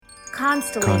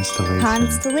Constellation.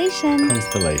 Constellation.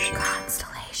 Constellation.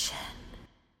 Constellation.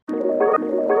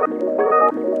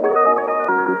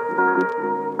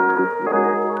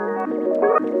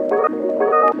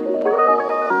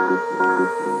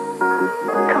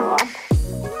 Come on.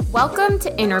 Welcome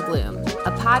to Inner Bloom,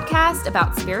 a podcast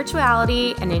about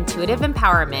spirituality and intuitive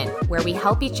empowerment where we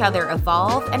help each other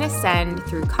evolve and ascend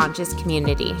through conscious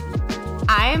community.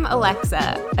 I'm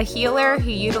Alexa, a healer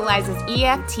who utilizes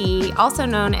EFT, also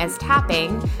known as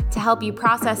tapping, to help you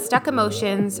process stuck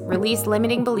emotions, release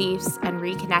limiting beliefs, and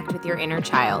reconnect with your inner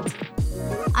child.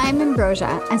 I'm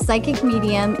Ambrosia, a psychic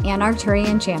medium and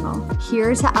Arcturian channel,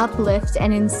 here to uplift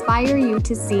and inspire you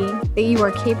to see that you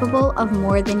are capable of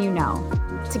more than you know.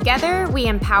 Together, we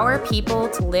empower people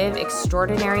to live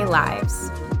extraordinary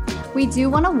lives. We do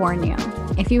want to warn you,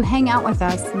 if you hang out with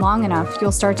us long enough,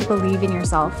 you'll start to believe in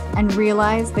yourself and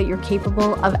realize that you're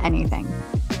capable of anything.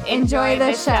 Enjoy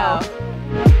the show.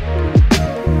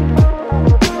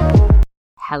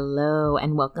 Hello,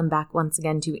 and welcome back once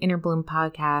again to Inner Bloom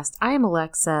Podcast. I am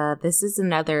Alexa. This is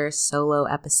another solo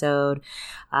episode.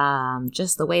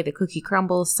 Just the way the cookie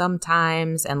crumbles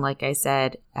sometimes. And like I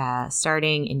said,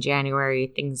 starting in January,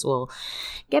 things will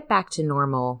get back to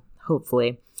normal,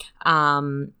 hopefully.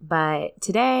 But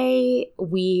today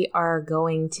we are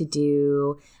going to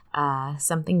do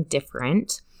something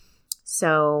different.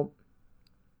 So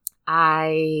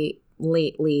I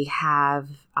lately have,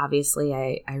 obviously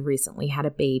I recently had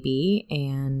a baby,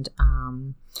 and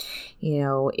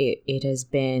it has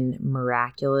been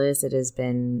miraculous. It has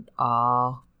been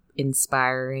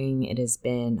awe-inspiring. It has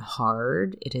been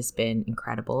hard. It has been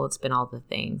incredible. It's been all the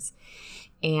things.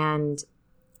 And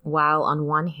while on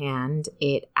one hand,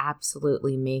 it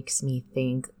absolutely makes me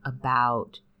think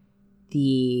about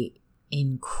the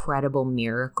incredible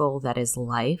miracle that is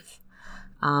life,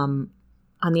 on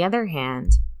the other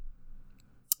hand,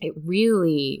 it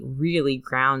really, really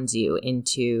grounds you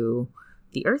into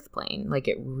the earth plane. Like,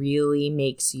 it really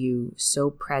makes you so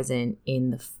present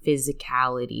in the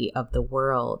physicality of the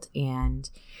world. And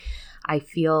I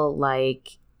feel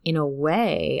like, in a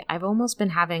way, I've almost been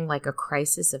having like a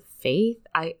crisis of faith.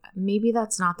 Maybe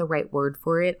that's not the right word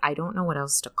for it. I don't know what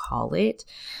else to call it,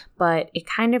 but it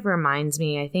kind of reminds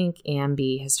me, I think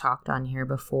Ambi has talked on here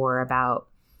before about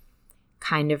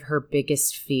kind of her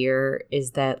biggest fear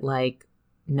is that like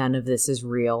none of this is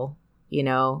real,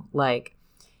 like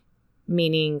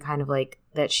meaning kind of like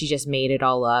that she just made it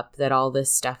all up, that all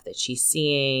this stuff that she's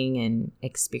seeing and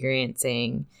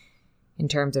experiencing in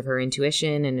terms of her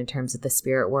intuition and in terms of the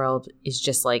spirit world is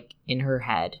just like in her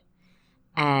head.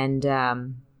 And, I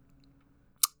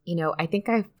think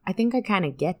I kind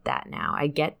of get that now. I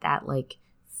get that like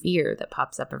fear that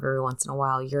pops up every once in a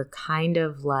while. You're kind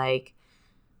of like,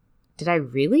 did I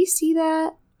really see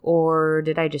that? Or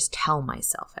did I just tell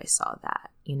myself I saw that?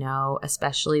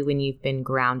 Especially when you've been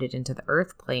grounded into the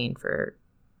earth plane for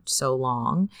so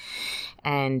long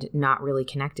and not really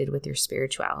connected with your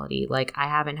spirituality. Like, I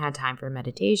haven't had time for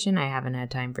meditation. I haven't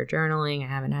had time for journaling. I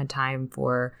haven't had time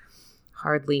for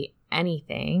hardly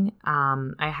anything.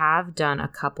 I have done a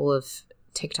couple of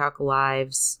TikTok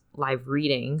live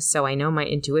readings, so I know my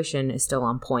intuition is still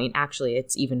on point. Actually,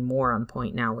 it's even more on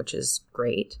point now, which is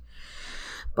great.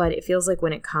 But it feels like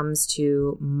when it comes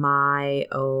to my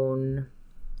own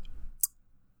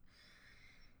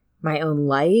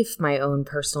life, my own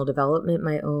personal development,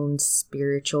 my own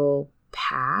spiritual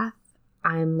path,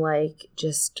 I'm like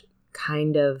just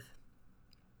kind of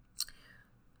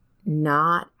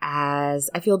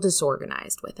I feel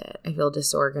disorganized with it. I feel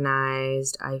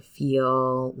disorganized. I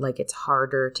feel like it's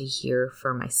harder to hear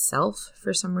for myself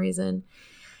for some reason.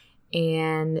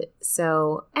 And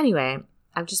so anyway,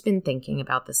 I've just been thinking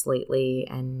about this lately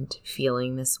and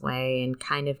feeling this way and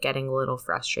kind of getting a little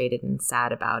frustrated and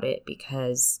sad about it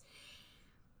because,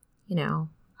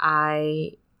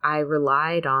 I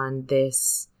relied on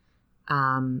this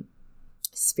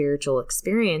spiritual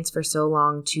experience for so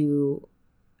long to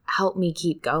help me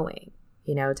keep going,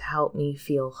 to help me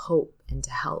feel hope and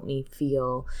to help me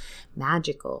feel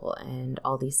magical and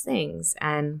all these things.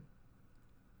 And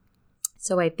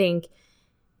so I think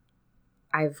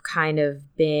I've kind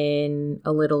of been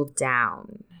a little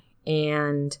down.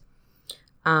 And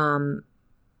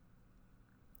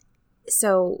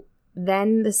so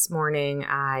then this morning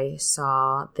I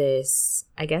saw this,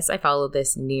 I guess I followed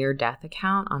this near-death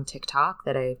account on TikTok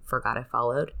that I forgot I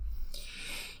followed.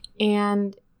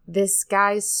 And this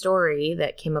guy's story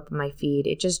that came up in my feed,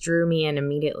 it just drew me in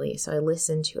immediately. So I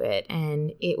listened to it,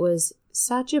 and it was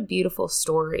such a beautiful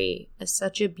story,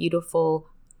 such a beautiful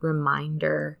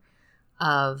reminder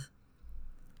of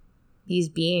these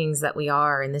beings that we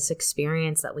are and this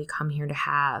experience that we come here to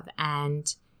have.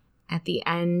 And at the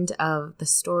end of the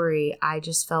story, I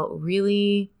just felt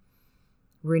really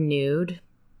renewed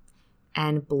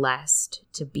and blessed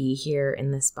to be here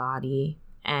in this body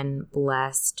and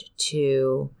blessed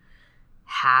to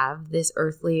have this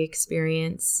earthly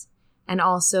experience, and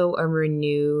also a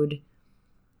renewed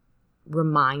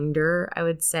reminder, I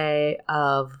would say,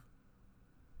 of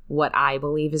what I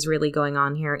believe is really going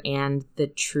on here and the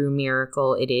true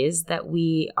miracle it is that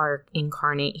we are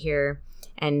incarnate here,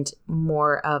 and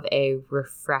more of a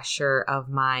refresher of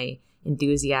my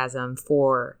enthusiasm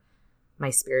for my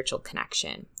spiritual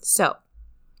connection. So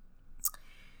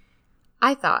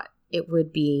I thought it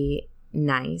would be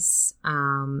nice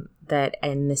that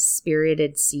in this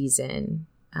spirited season,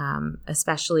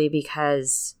 especially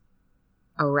because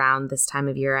around this time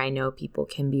of year, I know people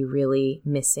can be really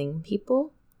missing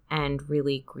people and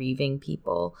really grieving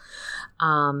people,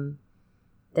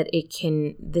 that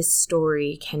this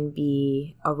story can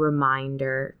be a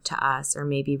reminder to us, or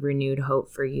maybe renewed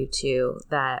hope for you too,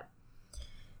 that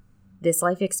this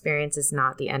life experience is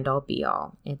not the end all be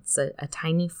all. It's a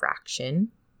tiny fraction.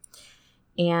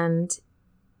 And,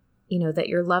 that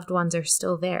your loved ones are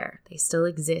still there. They still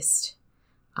exist.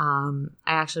 I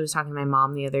actually was talking to my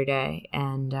mom the other day,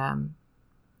 and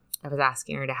I was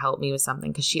asking her to help me with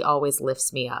something because she always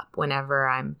lifts me up whenever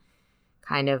I'm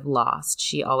kind of lost.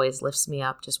 She always lifts me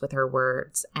up just with her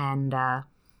words. And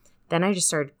then I just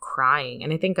started crying.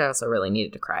 And I think I also really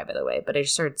needed to cry, by the way. But I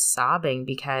just started sobbing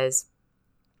because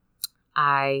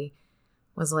I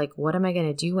was like, what am I going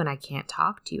to do when I can't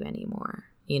talk to you anymore?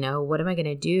 What am I going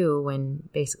to do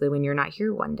when you're not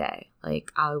here one day?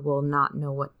 Like, I will not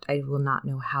know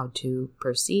how to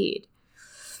proceed.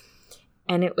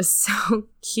 And it was so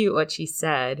cute what she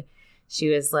said. She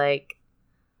was like,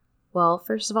 well,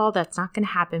 first of all, that's not going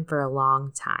to happen for a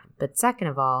long time. But second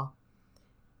of all,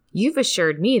 you've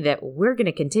assured me that we're going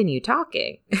to continue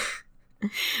talking,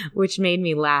 which made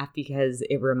me laugh because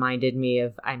it reminded me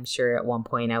of, I'm sure at one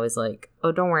point I was like,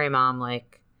 oh, don't worry, Mom.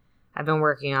 Like, I've been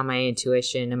working on my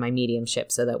intuition and my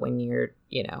mediumship so that when you're,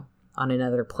 on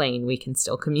another plane, we can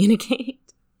still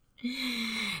communicate.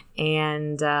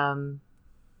 And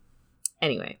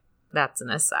anyway, that's an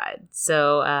aside.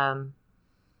 So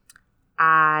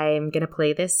I'm going to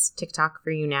play this TikTok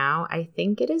for you now. I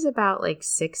think it is about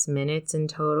 6 minutes in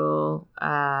total.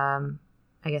 I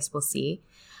guess we'll see.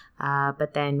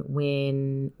 But then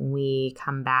when we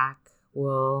come back,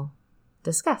 we'll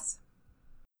discuss.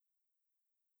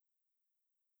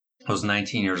 I was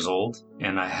 19 years old,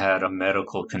 and I had a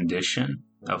medical condition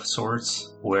of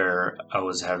sorts where I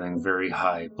was having very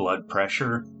high blood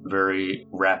pressure, very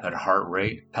rapid heart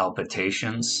rate,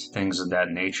 palpitations, things of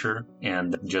that nature,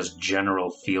 and just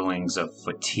general feelings of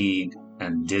fatigue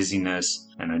and dizziness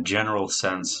and a general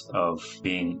sense of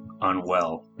being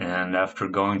unwell. And after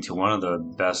going to one of the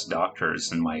best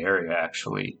doctors in my area,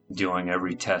 actually, doing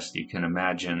every test you can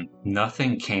imagine,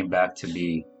 nothing came back to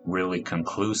be really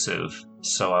conclusive.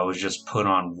 So I was just put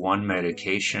on one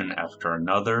medication after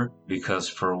another because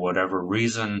for whatever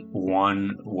reason,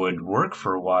 one would work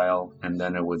for a while and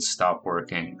then it would stop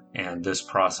working. And this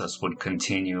process would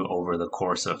continue over the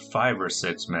course of 5 or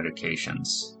 6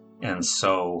 medications. And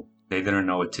so they didn't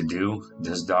know what to do.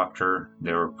 This doctor,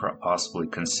 they were possibly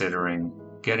considering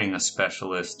getting a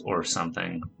specialist or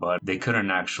something, but they couldn't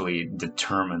actually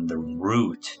determine the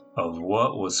root of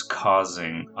what was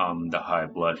causing the high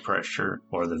blood pressure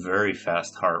or the very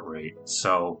fast heart rate.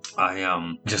 So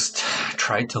I just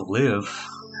tried to live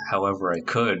however I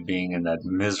could, being in that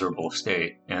miserable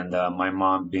state. And my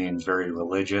mom being very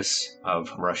religious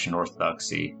of Russian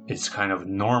Orthodoxy, it's kind of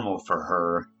normal for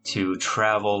her to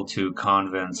travel to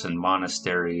convents and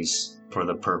monasteries for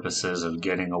the purposes of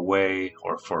getting away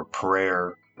or for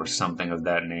prayer or something of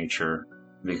that nature.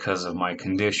 Because of my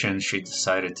condition, she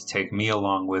decided to take me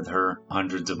along with her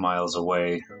hundreds of miles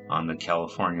away on the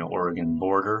California-Oregon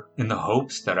border in the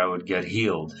hopes that I would get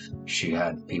healed. She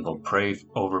had people pray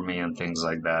over me and things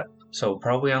like that. So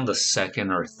probably on the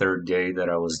 2nd or 3rd day that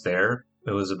I was there,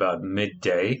 it was about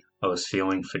midday. I was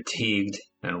feeling fatigued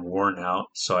and worn out,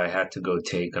 so I had to go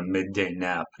take a midday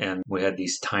nap. And we had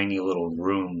these tiny little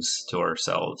rooms to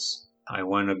ourselves. I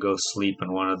went to go sleep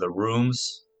in one of the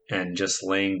rooms, and just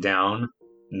laying down,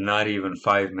 not even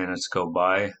 5 minutes go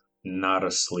by, not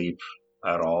asleep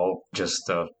at all,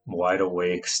 just wide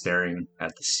awake staring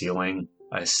at the ceiling.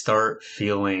 I start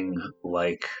feeling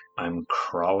like I'm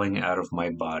crawling out of my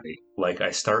body. Like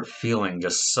I start feeling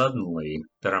just suddenly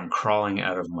that I'm crawling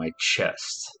out of my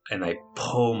chest, and I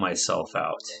pull myself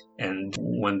out. And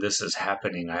when this is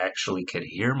happening, I actually can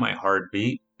hear my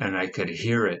heartbeat, and I could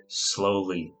hear it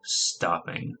slowly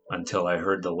stopping until I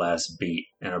heard the last beat.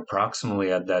 And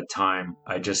approximately at that time,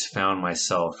 I just found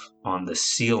myself on the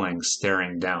ceiling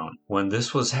staring down. When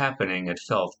this was happening, it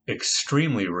felt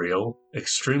extremely real,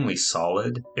 extremely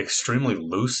solid, extremely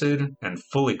lucid, and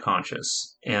fully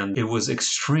conscious. And it was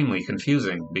extremely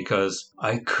confusing because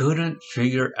I couldn't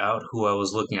figure out who I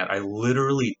was looking at. I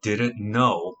literally didn't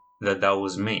know that that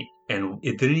was me. And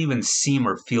it didn't even seem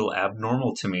or feel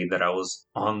abnormal to me that I was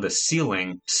on the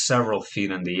ceiling several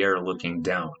feet in the air looking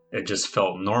down. It just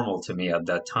felt normal to me at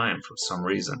that time for some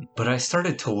reason. But I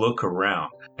started to look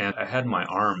around and I had my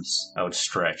arms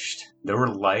outstretched. They were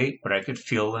light, but I could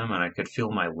feel them and I could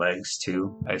feel my legs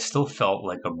too. I still felt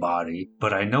like a body,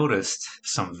 but I noticed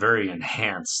some very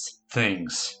enhanced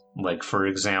things. Like, for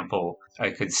example, I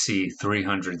could see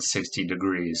 360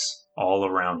 degrees all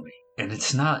around me. And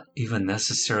it's not even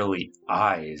necessarily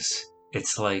eyes.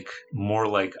 It's like more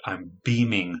like I'm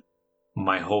beaming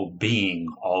my whole being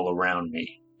all around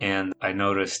me. And I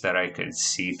noticed that I could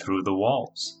see through the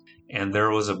walls. And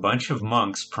there was a bunch of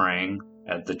monks praying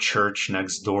at the church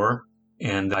next door.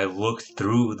 And I looked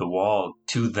through the wall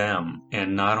to them.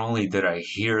 And not only did I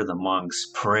hear the monks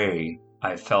pray,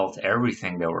 I felt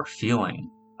everything they were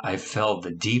feeling. I felt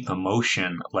the deep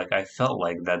emotion. Like I felt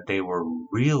like that they were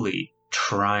really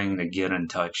trying to get in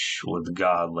touch with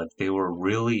God. Like they were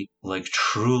really, like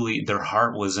truly, their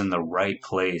heart was in the right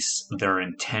place. Their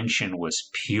intention was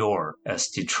pure as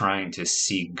to trying to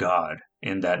see God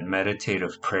in that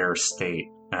meditative prayer state.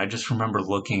 And I just remember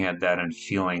looking at that and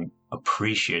feeling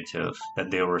appreciative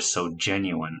that they were so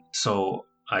genuine. So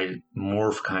I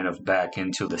morphed kind of back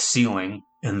into the ceiling,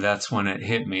 and that's when it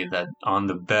hit me that on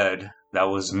the bed, that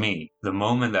was me. The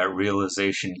moment that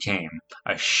realization came,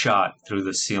 I shot through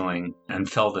the ceiling and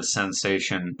felt a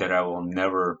sensation that I will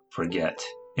never forget.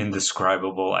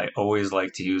 Indescribable. I always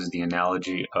like to use the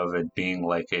analogy of it being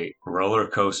like a roller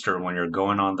coaster when you're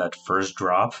going on that first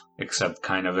drop, except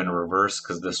kind of in reverse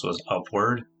because this was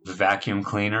upward. Vacuum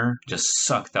cleaner just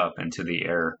sucked up into the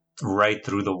air, right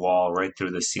through the wall, right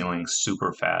through the ceiling,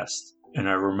 super fast. And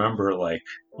I remember like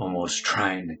almost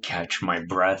trying to catch my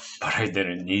breath, but I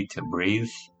didn't need to breathe.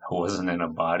 I wasn't in a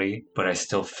body, but I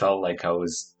still felt like I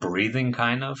was breathing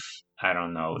kind of. I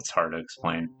don't know, it's hard to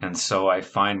explain. And so I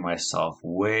find myself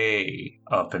way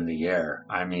up in the air.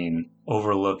 I mean,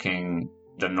 overlooking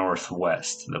the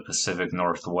Northwest, the Pacific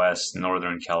Northwest,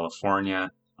 Northern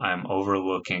California. I'm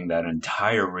overlooking that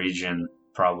entire region,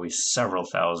 probably several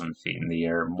thousand feet in the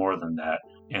air, more than that.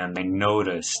 And I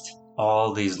noticed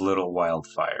all these little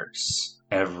wildfires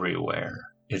everywhere.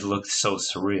 It looked so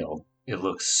surreal. It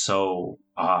looked so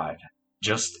odd.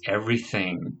 Just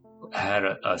everything had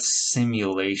a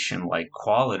simulation-like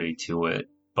quality to it,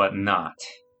 but not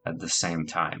at the same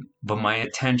time. But my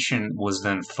attention was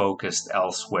then focused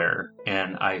elsewhere,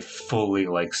 and I fully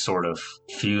sort of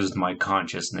fused my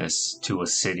consciousness to a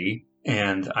city.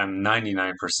 And I'm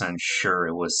 99% sure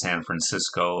it was San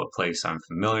Francisco, a place I'm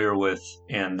familiar with.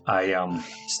 And I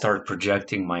started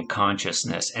projecting my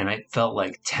consciousness, and it felt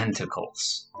like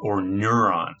tentacles or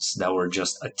neurons that were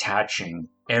just attaching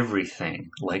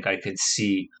everything. Like I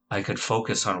could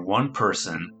focus on one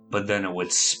person, but then it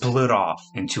would split off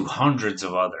into hundreds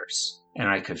of others. And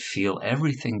I could feel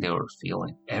everything they were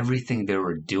feeling, everything they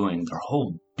were doing, their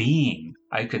whole being.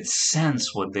 I could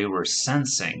sense what they were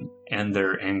sensing, and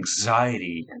their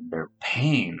anxiety and their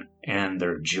pain and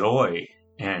their joy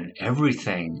and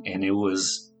everything. And it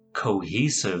was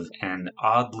cohesive and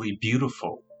oddly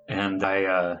beautiful. And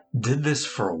I did this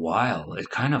for a while. It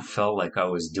kind of felt like I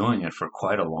was doing it for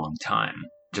quite a long time.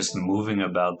 Just moving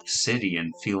about the city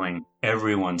and feeling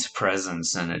everyone's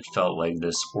presence, and it felt like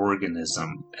this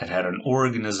organism. It had an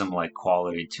organism-like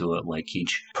quality to it, like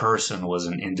each person was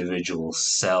an individual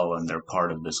cell and they're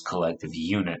part of this collective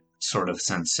unit sort of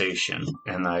sensation.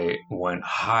 And I went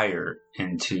higher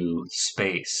into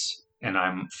space, and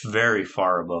I'm very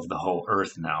far above the whole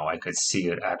Earth now. I could see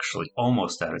it actually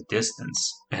almost at a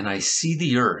distance. And I see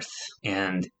the Earth,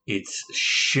 and it's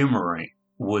shimmering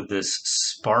with this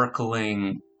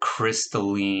sparkling,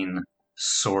 crystalline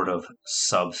sort of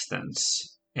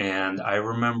substance. And I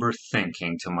remember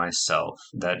thinking to myself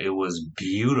that it was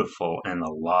beautiful and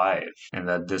alive, and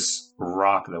that this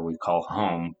rock that we call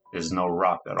home is no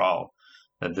rock at all,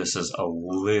 that this is a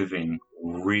living,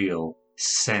 real,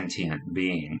 sentient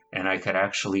being. And I could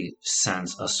actually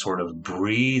sense a sort of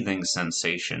breathing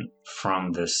sensation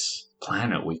from this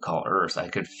planet we call Earth. I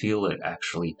could feel it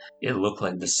actually. It looked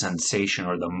like the sensation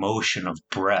or the motion of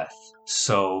breath.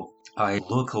 So I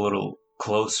look a little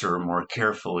closer, more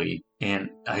carefully, And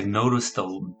I noticed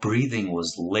the breathing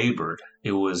was labored.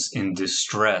 It was in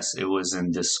distress. It was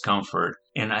in discomfort.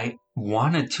 And I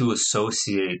wanted to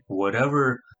associate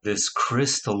whatever this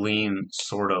crystalline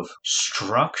sort of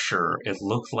structure, it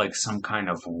looked like some kind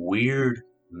of weird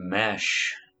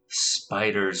mesh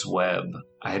spider's web.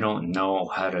 I don't know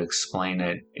how to explain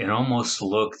it. It almost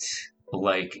looked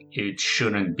like it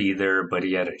shouldn't be there, but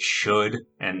yet it should.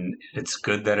 And it's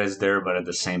good that it's there, but at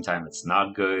the same time, it's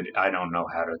not good. I don't know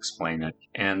how to explain it.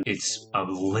 And it's a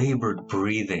labored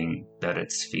breathing that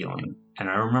it's feeling. And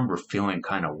I remember feeling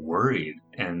kind of worried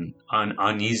and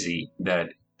uneasy that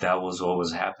that was what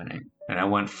was happening. And I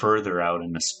went further out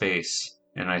into space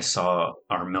and I saw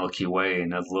our Milky Way,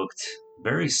 and it looked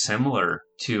very similar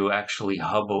to actually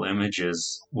Hubble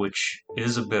images, which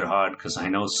is a bit odd because I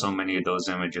know so many of those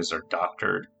images are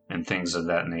doctored and things of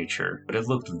that nature. But it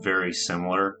looked very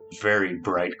similar, very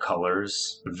bright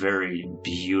colors, very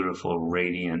beautiful,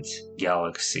 radiant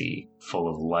galaxy full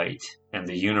of light. And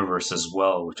the universe as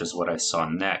well, which is what I saw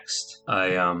next.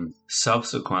 I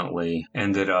subsequently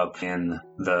ended up in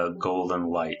the golden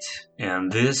light.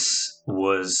 And this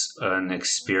was an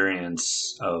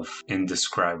experience of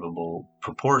indescribable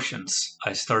proportions.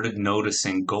 I started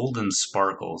noticing golden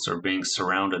sparkles, or being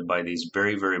surrounded by these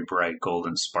very, very bright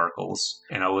golden sparkles.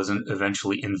 And I was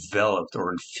eventually enveloped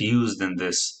or infused in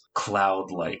this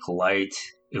cloud-like light.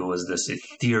 It was this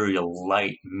ethereal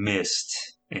light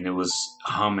mist. And it was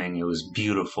humming, it was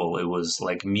beautiful, it was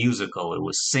like musical, it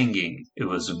was singing, it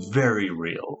was very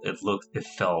real. It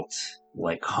felt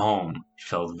like home. It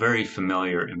felt very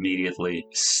familiar immediately,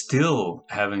 still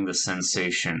having the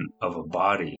sensation of a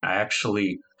body. I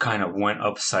actually kind of went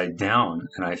upside down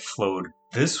and I flowed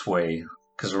this way,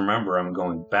 because remember, I'm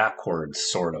going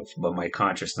backwards, sort of, but my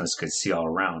consciousness could see all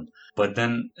around. But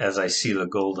then as I see the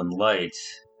golden light,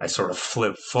 I sort of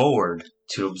flip forward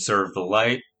to observe the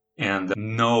light, and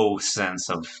no sense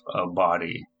of a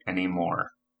body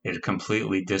anymore. It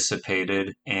completely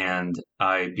dissipated, and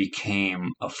I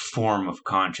became a form of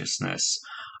consciousness.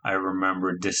 I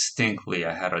remember distinctly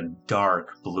I had a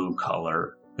dark blue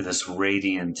color, this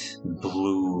radiant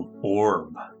blue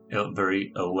orb,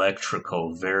 very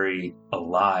electrical, very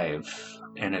alive,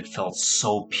 and it felt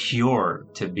so pure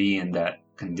to be in that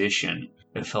condition.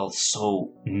 It felt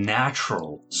so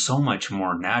natural, so much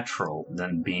more natural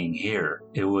than being here.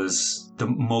 It was the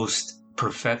most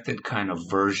perfected kind of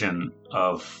version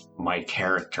of my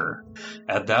character.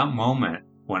 At that moment,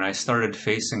 when I started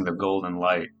facing the golden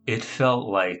light, it felt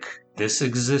like this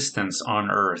existence on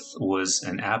Earth was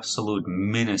an absolute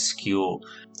minuscule,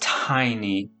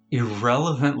 tiny,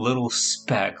 irrelevant little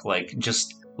speck, like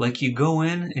you go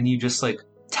in and you just like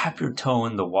tap your toe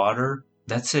in the water.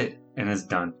 That's it. And it's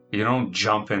done. You don't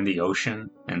jump in the ocean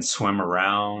and swim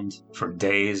around for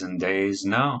days and days.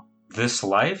 No. This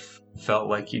life felt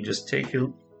like you just take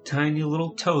your tiny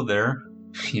little toe there,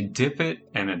 you dip it,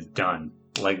 and it's done.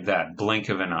 Like that, blink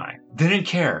of an eye. Didn't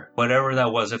care. Whatever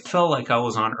that was, it felt like I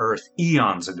was on Earth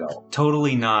eons ago.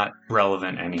 Totally not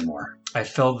relevant anymore. I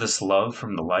felt this love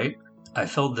from the light. I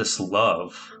felt this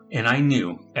love, and I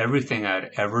knew everything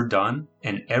I'd ever done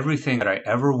and everything that I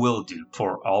ever will do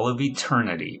for all of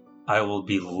eternity, I will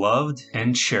be loved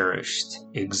and cherished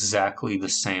exactly the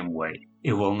same way.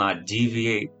 It will not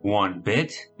deviate one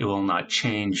bit. It will not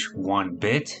change one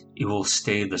bit. It will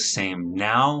stay the same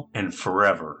now and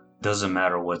forever. Doesn't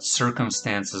matter what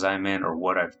circumstances I'm in or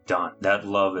what I've done. That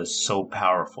love is so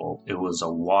powerful. It was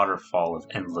a waterfall of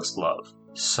endless love.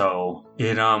 So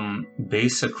it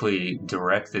basically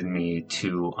directed me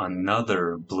to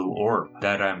another blue orb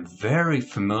that I'm very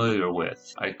familiar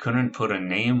with. I couldn't put a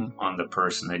name on the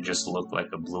person. It just looked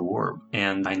like a blue orb.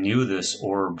 And I knew this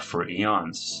orb for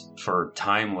eons, for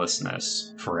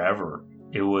timelessness, forever.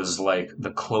 It was like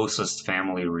the closest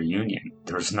family reunion.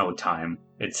 There's no time.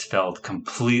 It felt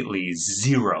completely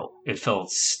zero. It felt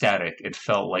static. It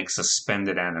felt like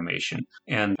suspended animation.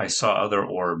 And I saw other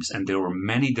orbs, and there were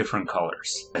many different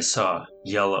colors. I saw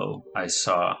yellow. I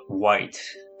saw white,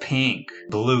 pink,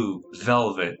 blue,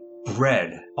 velvet,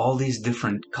 red. All these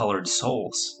different colored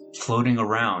souls floating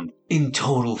around in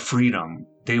total freedom.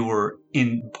 They were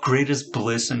in greatest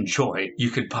bliss and joy you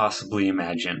could possibly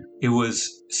imagine. It was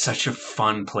such a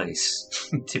fun place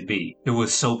to be. It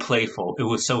was so playful. It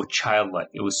was so childlike.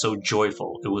 It was so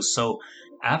joyful. It was so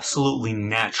absolutely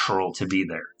natural to be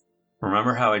there.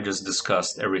 Remember how I just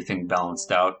discussed everything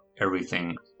balanced out,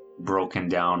 everything broken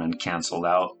down and canceled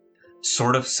out?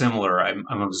 Sort of similar. I'm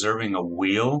observing a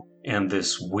wheel, and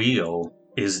this wheel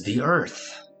is the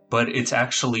Earth. But it's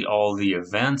actually all the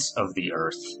events of the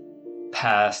Earth.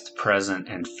 Past, present,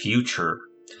 and future,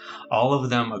 all of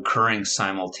them occurring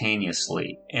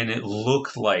simultaneously, and it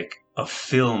looked like a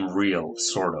film reel,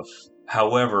 sort of.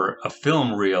 However, a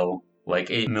film reel, like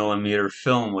 8mm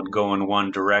film, would go in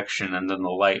one direction and then the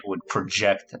light would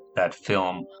project that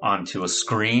film onto a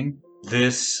screen.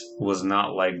 This was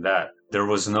not like that. There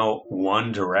was no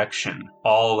one direction.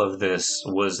 All of this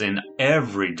was in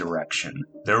every direction.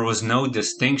 There was no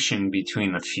distinction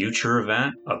between a future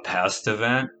event, a past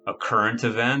event, a current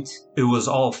event. It was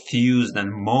all fused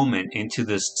and moment into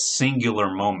this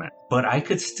singular moment. But I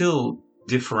could still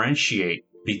differentiate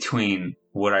between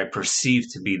what I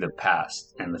perceived to be the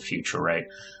past and the future, right?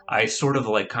 I sort of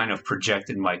like kind of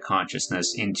projected my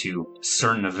consciousness into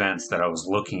certain events that I was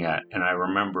looking at. And I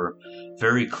remember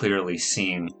very clearly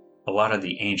seeing a lot of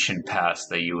the ancient past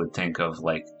that you would think of,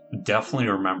 like definitely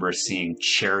remember seeing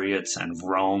chariots and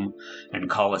Rome and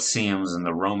Colosseums in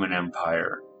the Roman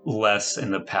Empire. Less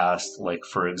in the past, like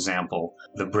for example,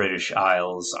 the British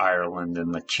Isles, Ireland,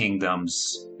 and the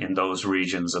kingdoms in those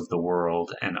regions of the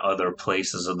world and other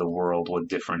places of the world with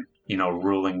different,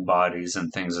 ruling bodies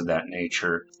and things of that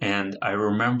nature. And I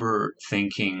remember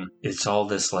thinking it's all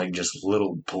this like just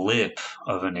little blip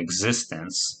of an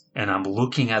existence. And I'm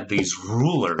looking at these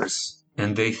rulers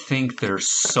and they think they're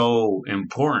so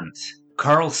important.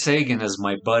 Carl Sagan is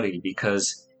my buddy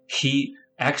because he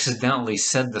accidentally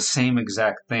said the same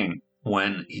exact thing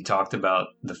when he talked about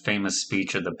the famous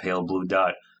speech of the pale blue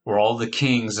dot, where all the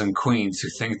kings and queens who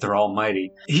think they're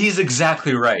almighty. He's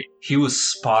exactly right. He was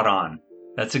spot on.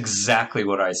 That's exactly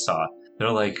what I saw.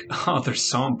 They're like, oh, they're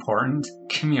so important?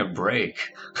 Give me a break.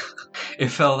 It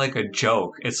felt like a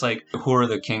joke. It's like, who are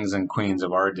the kings and queens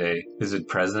of our day? Is it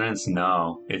presidents?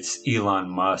 No. It's Elon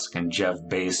Musk and Jeff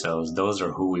Bezos. Those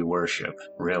are who we worship,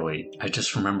 really. I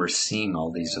just remember seeing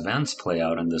all these events play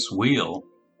out in this wheel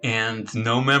and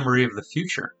no memory of the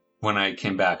future. When I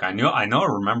came back, I know I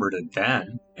remembered it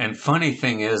then. And funny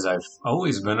thing is, I've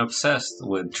always been obsessed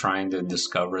with trying to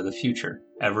discover the future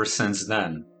ever since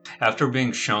then. After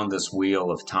being shown this wheel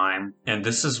of time, and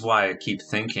this is why I keep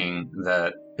thinking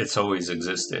that it's always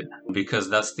existed,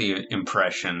 because that's the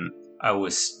impression I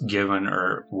was given,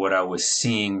 or what I was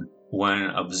seeing when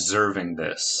observing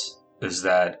this, is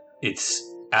that it's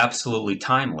absolutely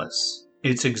timeless.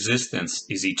 Its existence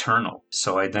is eternal.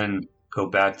 So I then go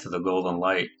back to the golden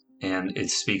light, and it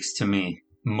speaks to me.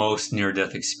 Most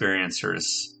near-death experiencers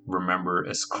remember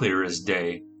as clear as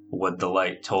day what the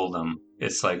light told them.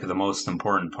 It's like the most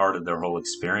important part of their whole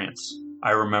experience.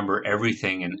 I remember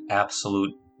everything in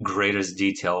absolute greatest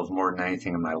detail of more than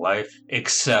anything in my life,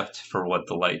 except for what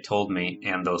the light told me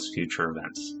and those future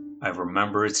events. I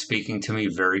remember it speaking to me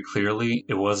very clearly.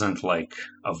 It wasn't like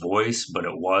a voice, but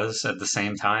it was at the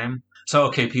same time. So,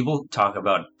 okay, people talk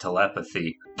about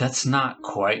telepathy. That's not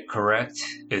quite correct.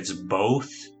 It's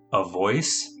both a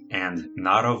voice and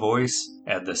not a voice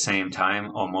at the same time,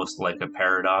 almost like a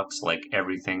paradox, like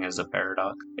everything is a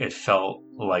paradox. It felt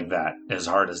like that, as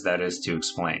hard as that is to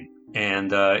explain.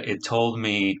 And it told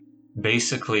me,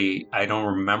 basically, I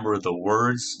don't remember the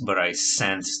words, but I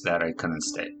sensed that I couldn't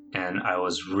stay. And I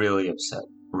was really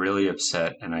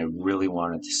upset, and I really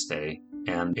wanted to stay.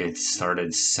 And it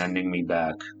started sending me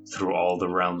back through all the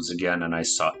realms again, and I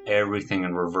saw everything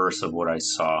in reverse of what I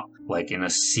saw, like in a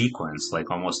sequence, like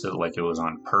almost like it was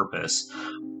on purpose,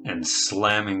 and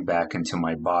slamming back into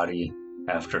my body.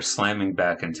 After slamming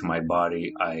back into my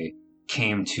body, I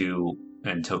came to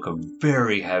and took a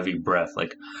very heavy breath,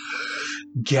 like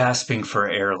gasping for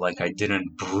air, like I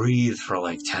didn't breathe for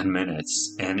like 10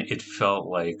 minutes. And it felt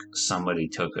like somebody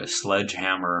took a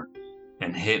sledgehammer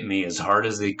and hit me as hard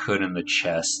as they could in the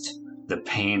chest. The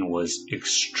pain was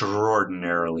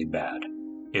extraordinarily bad.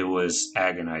 It was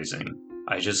agonizing.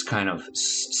 I just kind of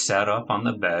sat up on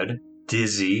the bed,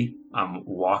 dizzy. I'm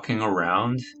walking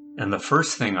around, and the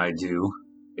first thing I do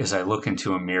is I look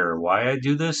into a mirror. Why I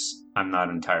do this, I'm not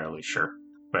entirely sure.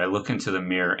 But I look into the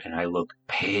mirror and I look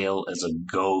pale as a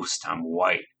ghost. I'm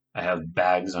white. I have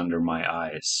bags under my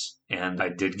eyes. And I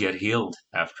did get healed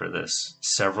after this.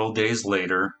 Several days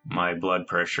later, my blood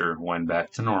pressure went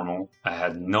back to normal. I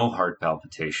had no heart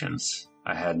palpitations.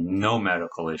 I had no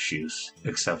medical issues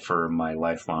except for my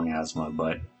lifelong asthma,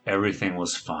 but everything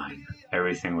was fine.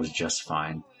 Everything was just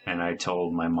fine. And I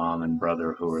told my mom and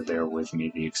brother who were there with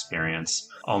me the experience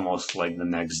almost like the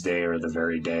next day or the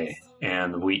very day.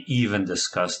 And we even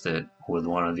discussed it with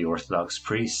one of the Orthodox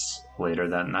priests later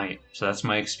that night. So that's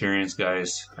my experience,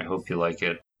 guys. I hope you like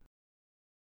it.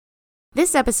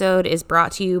 This episode is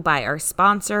brought to you by our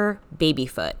sponsor,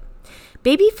 Babyfoot.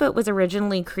 Babyfoot was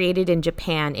originally created in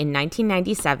Japan in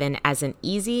 1997 as an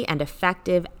easy and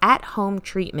effective at-home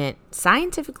treatment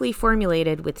scientifically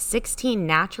formulated with 16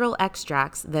 natural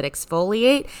extracts that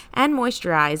exfoliate and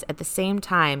moisturize at the same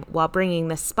time while bringing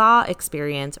the spa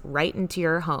experience right into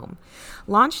your home.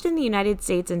 Launched in the United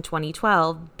States in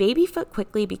 2012, Babyfoot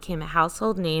quickly became a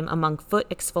household name among foot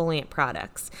exfoliant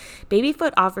products.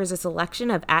 Babyfoot offers a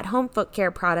selection of at-home foot care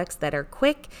products that are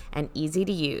quick and easy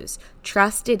to use.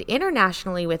 Trusted internationally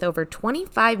with over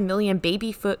 25 million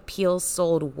Babyfoot peels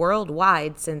sold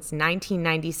worldwide since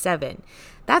 1997.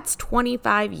 That's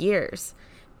 25 years.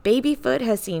 Babyfoot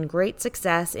has seen great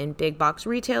success in big box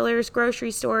retailers,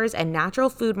 grocery stores, and natural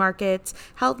food markets,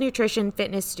 health, nutrition,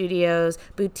 fitness studios,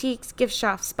 boutiques, gift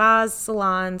shops, spas,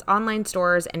 salons, online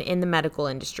stores, and in the medical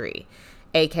industry,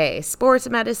 aka sports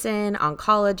medicine,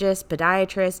 oncologists,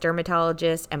 podiatrists,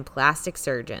 dermatologists, and plastic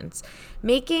surgeons,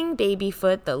 making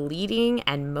Babyfoot the leading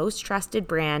and most trusted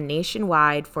brand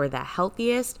nationwide for the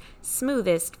healthiest,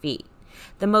 smoothest feet.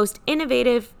 The most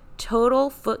innovative total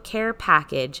foot care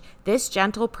package, this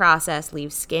gentle process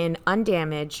leaves skin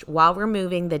undamaged while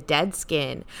removing the dead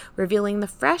skin, revealing the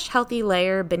fresh, healthy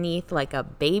layer beneath like a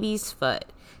baby's foot.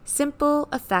 Simple,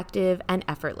 effective, and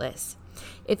effortless.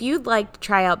 If you'd like to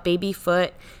try out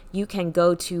Babyfoot, you can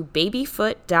go to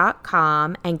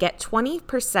babyfoot.com and get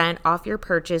 20% off your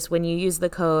purchase when you use the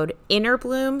code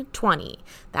INNERBLOOM20.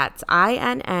 That's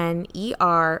INNERBLOOM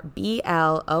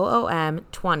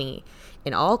 20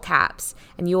 in all caps,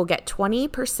 and you will get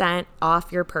 20%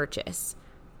 off your purchase.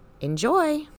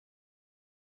 Enjoy!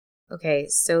 Okay,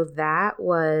 so that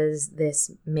was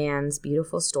this man's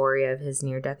beautiful story of his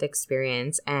near-death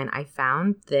experience, and I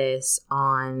found this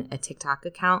on a TikTok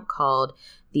account called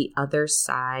The Other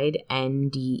Side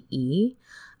NDE.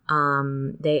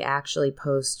 They actually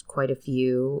post quite a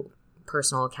few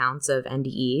personal accounts of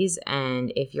NDEs,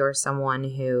 and if you're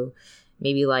someone who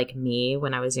maybe like me,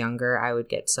 when I was younger, I would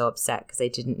get so upset because I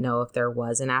didn't know if there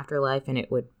was an afterlife, and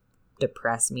it would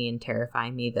depress me and terrify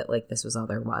me that like this was all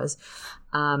there was.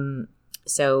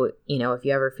 So, you know, if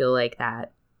you ever feel like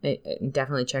that,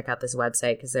 definitely check out this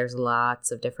website because there's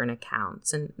lots of different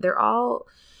accounts, and they're all,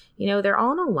 you know, they're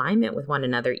all in alignment with one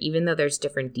another, even though there's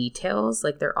different details.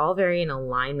 Like they're all very in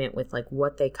alignment with like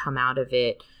what they come out of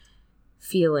it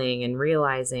feeling and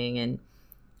realizing. And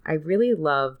I really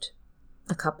loved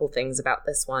a couple things about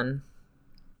this one.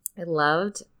 I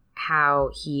loved how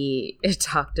he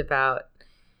talked about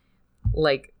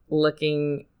like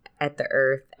looking at the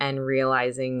earth and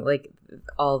realizing like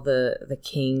all the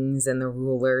kings and the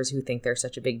rulers who think they're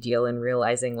such a big deal, and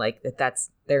realizing like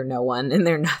they're no one and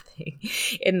they're nothing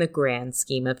in the grand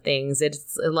scheme of things.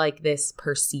 It's like this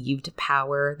perceived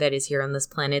power that is here on this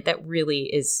planet that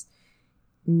really is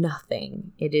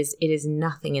nothing. It is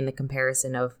nothing in the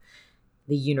comparison of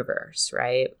the universe,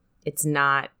 right? It's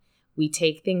not, we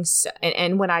take things,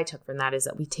 and what I took from that is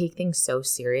that we take things so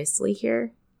seriously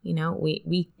here. You know,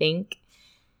 we think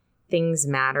things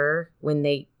matter when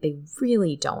they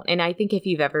really don't. And I think if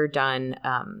you've ever done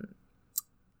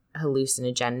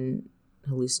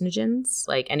hallucinogens,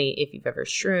 like if you've ever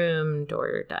shroomed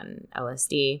or done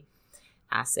LSD,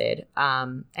 acid,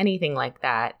 anything like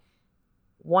that,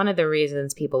 one of the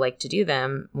reasons people like to do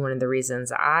them, one of the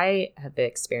reasons I have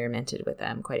experimented with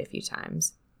them quite a few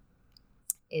times,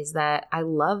 is that I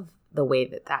love the way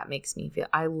that makes me feel.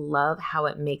 I love how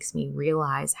it makes me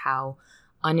realize how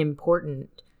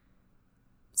unimportant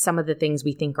some of the things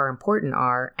we think are important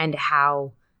are, and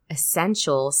how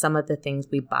essential some of the things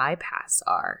we bypass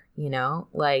are, you know?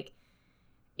 Like,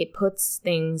 it puts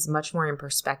things much more in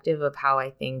perspective of how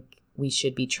I think we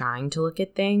should be trying to look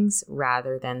at things,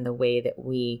 rather than the way that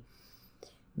we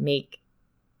make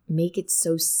it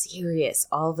so serious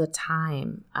all the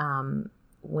time.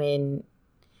 When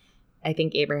I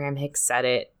think Abraham Hicks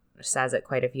says it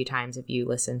quite a few times. If you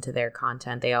listen to their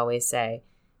content, they always say,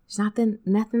 there's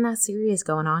nothing that serious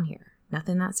going on here.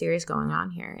 Nothing that serious going on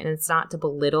here. And it's not to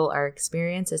belittle our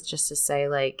experience. It's just to say,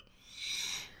 like,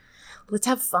 let's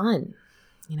have fun.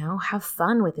 You know, have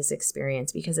fun with this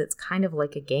experience, because it's kind of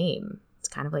like a game. It's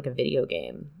kind of like a video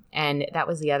game. And that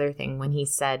was the other thing when he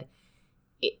said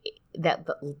that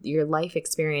your life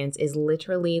experience is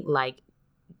literally like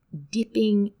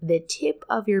dipping the tip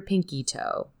of your pinky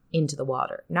toe into the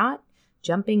water, not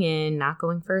jumping in, not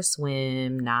going for a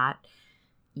swim, not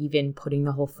even putting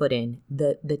the whole foot in,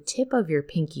 the tip of your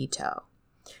pinky toe.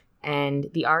 And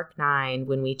the Arc-9,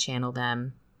 when we channel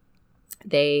them,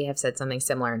 they have said something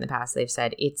similar in the past. They've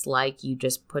said it's like you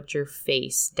just put your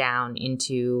face down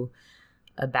into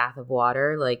a bath of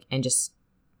water, just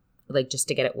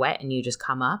to get it wet, and you just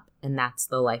come up, and that's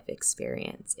the life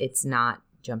experience. It's not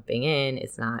jumping in,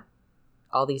 it's not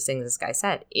all these things this guy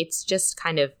said. It's just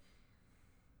kind of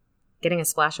getting a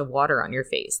splash of water on your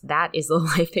face. That is the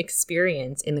life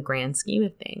experience in the grand scheme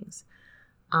of things.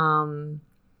 And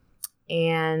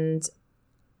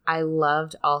I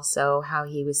loved also how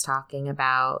he was talking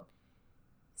about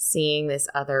seeing this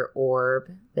other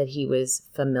orb that he was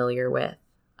familiar with,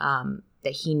 that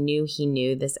he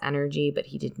knew this energy, but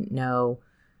he didn't know,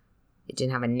 it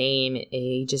didn't have a name.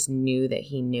 He just knew that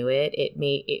he knew it.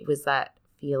 It was that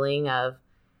feeling of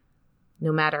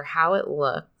no matter how it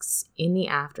looks in the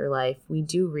afterlife, we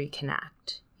do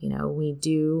reconnect. We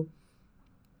do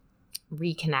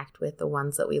reconnect with the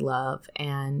ones that we love,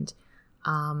 and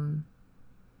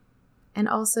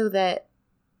also that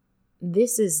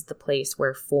this is the place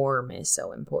where form is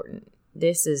so important.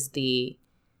 This is the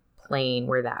plane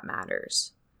where that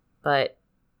matters. But,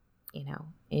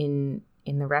 in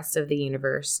the rest of the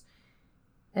universe,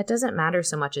 that doesn't matter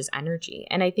so much as energy.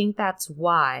 And I think that's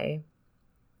why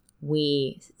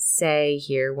we say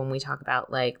here when we talk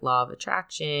about like law of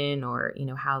attraction or,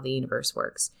 how the universe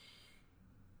works,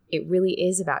 it really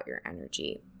is about your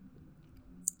energy.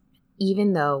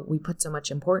 Even though we put so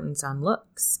much importance on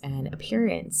looks and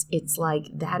appearance, it's like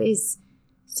that is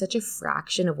such a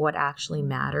fraction of what actually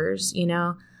matters.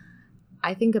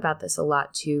 I think about this a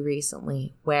lot too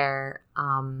recently, where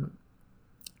on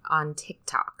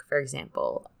TikTok, for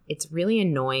example, it's really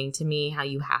annoying to me how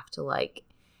you have to like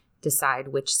decide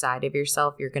which side of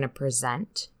yourself you're going to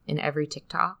present in every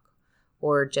TikTok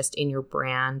or just in your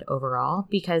brand overall,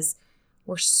 because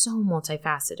we're so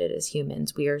multifaceted as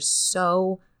humans. We are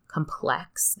so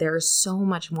complex. There is so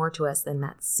much more to us than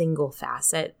that single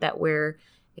facet that we're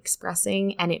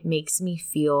expressing. And it makes me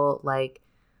feel like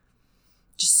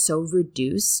just so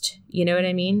reduced, you know what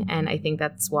I mean? And I think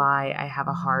that's why I have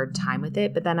a hard time with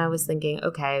it. But then I was thinking,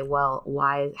 okay, well,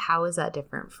 how is that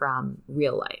different from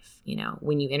real life?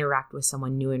 When you interact with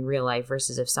someone new in real life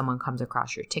versus if someone comes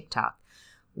across your TikTok,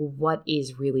 what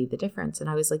is really the difference? And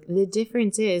I was like, the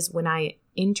difference is when I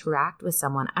interact with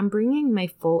someone, I'm bringing my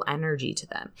full energy to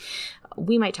them.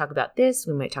 We might talk about this,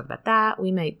 we might talk about that,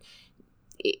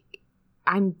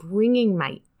 I'm bringing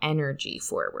my energy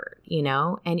forward,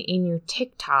 and in your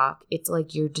TikTok, it's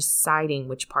like you're deciding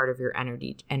which part of your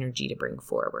energy to bring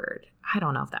forward. I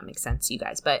don't know if that makes sense to you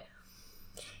guys, but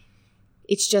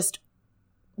it's just,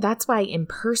 that's why in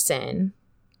person,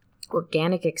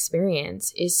 organic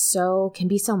experience can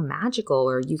be so magical,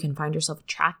 or you can find yourself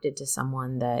attracted to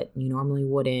someone that you normally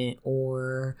wouldn't,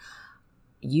 or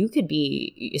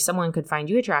someone could find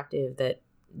you attractive that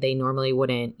they normally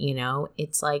wouldn't,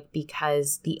 it's like,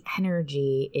 because the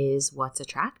energy is what's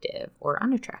attractive or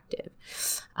unattractive.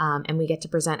 And we get to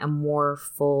present a more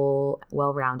full,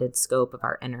 well-rounded scope of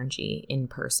our energy in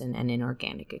person and in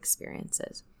organic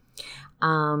experiences.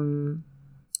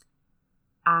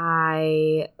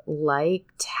 I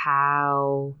liked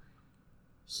how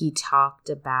he talked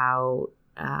about,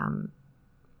 how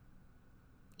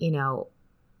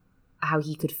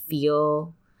he could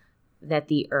feel that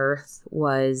the earth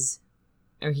was,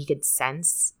 or he could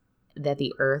sense that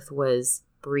the earth was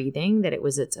breathing, that it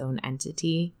was its own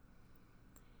entity,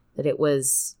 that it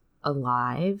was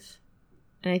alive.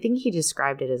 And I think he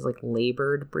described it as like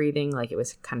labored breathing, like it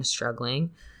was kind of struggling,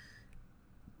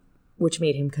 which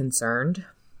made him concerned.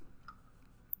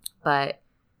 But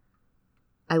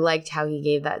I liked how he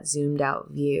gave that zoomed out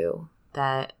view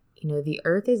that, the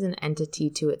earth is an entity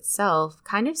to itself,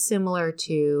 kind of similar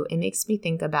to, it makes me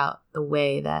think about the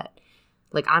way that,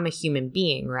 like, I'm a human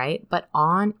being, right? But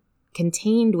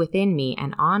contained within me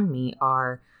and on me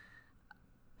are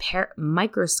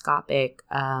microscopic,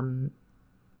 what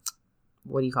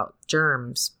do you call it?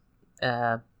 Germs.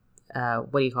 What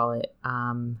do you call it?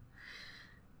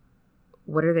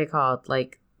 What are they called?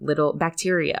 Like little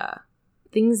bacteria,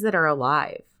 things that are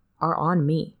alive are on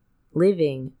me,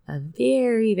 living a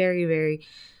very, very, very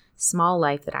small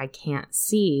life that I can't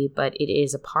see, but it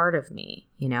is a part of me.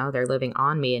 They're living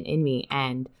on me and in me.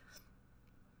 And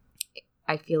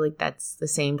I feel like that's the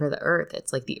same for the earth.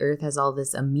 It's like the earth has all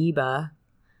this amoeba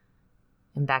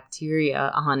and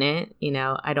bacteria on it.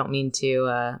 I don't mean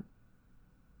to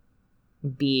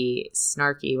be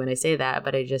snarky when I say that,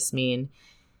 but I just mean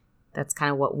that's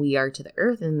kind of what we are to the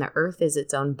earth. And the earth is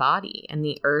its own body. And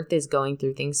the earth is going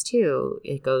through things too.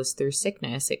 It goes through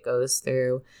sickness. It goes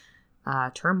through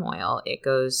turmoil. It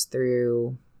goes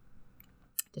through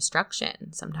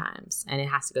destruction sometimes. And it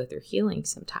has to go through healing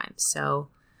sometimes. So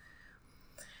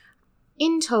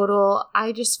in total,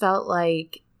 I just felt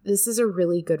like this is a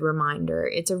really good reminder.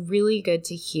 It's a really good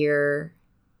to hear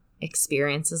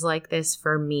experiences like this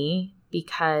for me,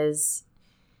 because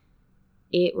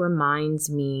it reminds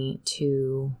me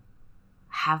to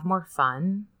have more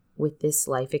fun with this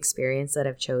life experience that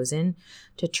I've chosen,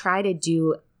 to try to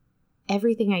do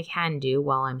everything I can do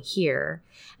while I'm here,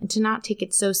 and to not take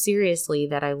it so seriously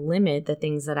that I limit the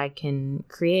things that I can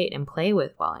create and play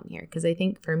with while I'm here. Because I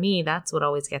think for me, that's what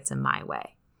always gets in my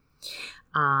way.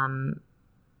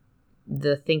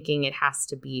 The thinking it has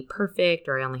to be perfect,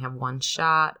 or I only have one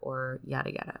shot, or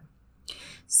yada yada.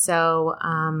 So,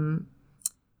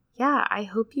 yeah, I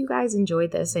hope you guys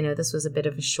enjoyed this. I know this was a bit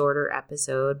of a shorter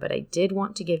episode, but I did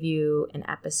want to give you an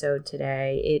episode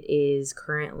today. It is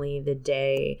currently the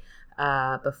day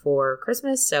before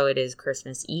Christmas, so it is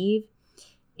Christmas Eve.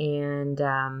 And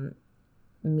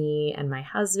me and my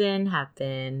husband have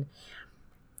been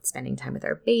spending time with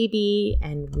our baby,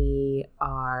 and we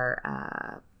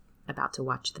are about to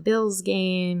watch the Bills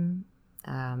game,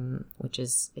 which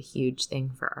is a huge thing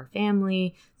for our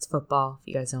family. It's football, if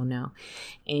you guys don't know.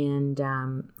 And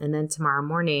then tomorrow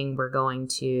morning, we're going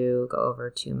to go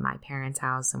over to my parents'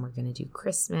 house, and we're going to do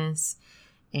Christmas.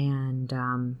 And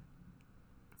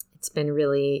it's been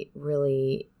really,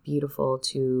 really beautiful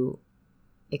to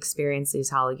experience these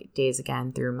holidays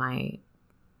again through my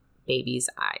baby's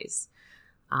eyes.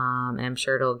 And I'm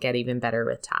sure it'll get even better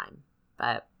with time.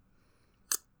 But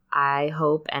I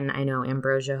hope, and I know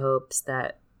Ambrosia hopes,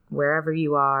 that wherever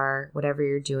you are, whatever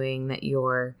you're doing, that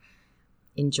you're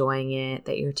enjoying it,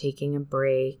 that you're taking a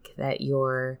break, that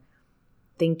you're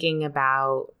thinking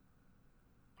about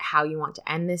how you want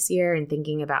to end this year and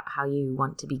thinking about how you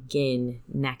want to begin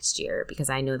next year, because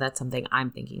I know that's something I'm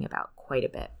thinking about quite a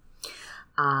bit.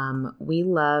 We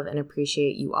love and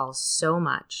appreciate you all so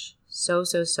much. So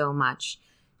much.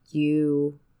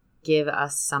 You give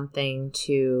us something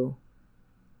to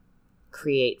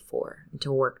create for,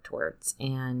 to work towards.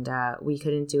 And we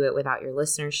couldn't do it without your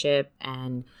listenership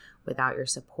and without your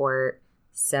support.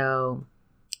 So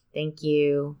thank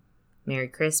you. Merry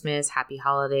Christmas, happy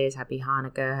holidays, happy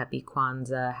Hanukkah, happy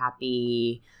Kwanzaa,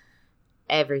 happy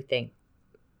everything.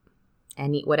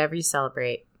 And whatever you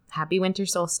celebrate. Happy winter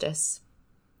solstice.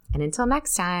 And until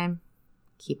next time,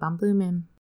 keep on blooming.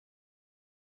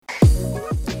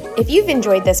 If you've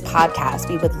enjoyed this podcast,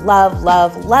 we would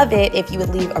love it if you would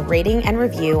leave a rating and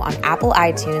review on Apple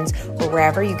iTunes or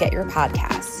wherever you get your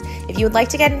podcasts. If you would like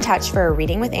to get in touch for a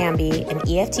reading with Ambi, an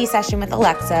EFT session with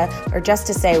Alexa, or just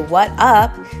to say what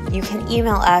up, you can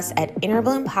email us at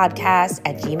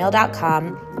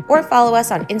innerbloom.podcast@gmail.com or follow us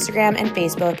on Instagram and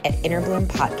Facebook at Innerbloom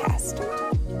Podcast.